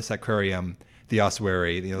sacrarium, the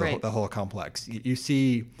ossuary, Right. the whole complex. You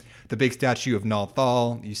see the big statue of Nal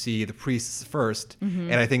Thal, you see the priests first,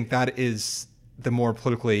 and I think that is the more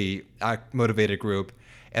politically motivated group.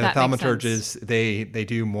 And That the makes thaumaturges, they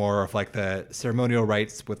do more of like the ceremonial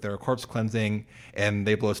rites with their corpse cleansing, and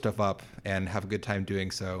they blow stuff up and have a good time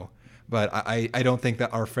doing so. But I don't think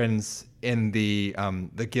that our friends in the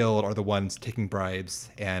guild are the ones taking bribes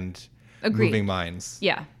and Agreed. moving minds.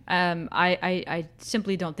 Yeah. I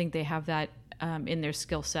simply don't think they have that in their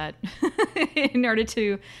skill set in order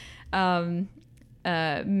to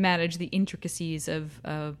manage the intricacies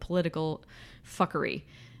of political fuckery.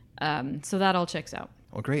 So that all checks out.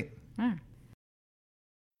 Well, great. Ah.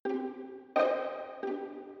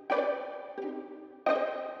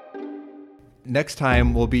 Next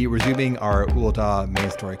time, we'll be resuming our Ul'dah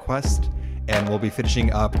main story quest, and we'll be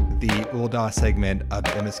finishing up the Ul'dah segment of the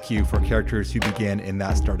MSQ for characters who begin in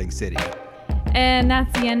that starting city. And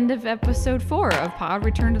that's the end of episode 4 of Pod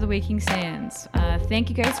Return to the Waking Sands. Thank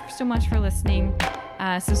you guys so much for listening.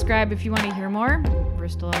 Subscribe if you want to hear more. We're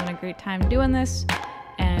still having a great time doing this,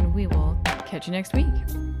 and we will catch you next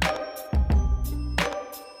week.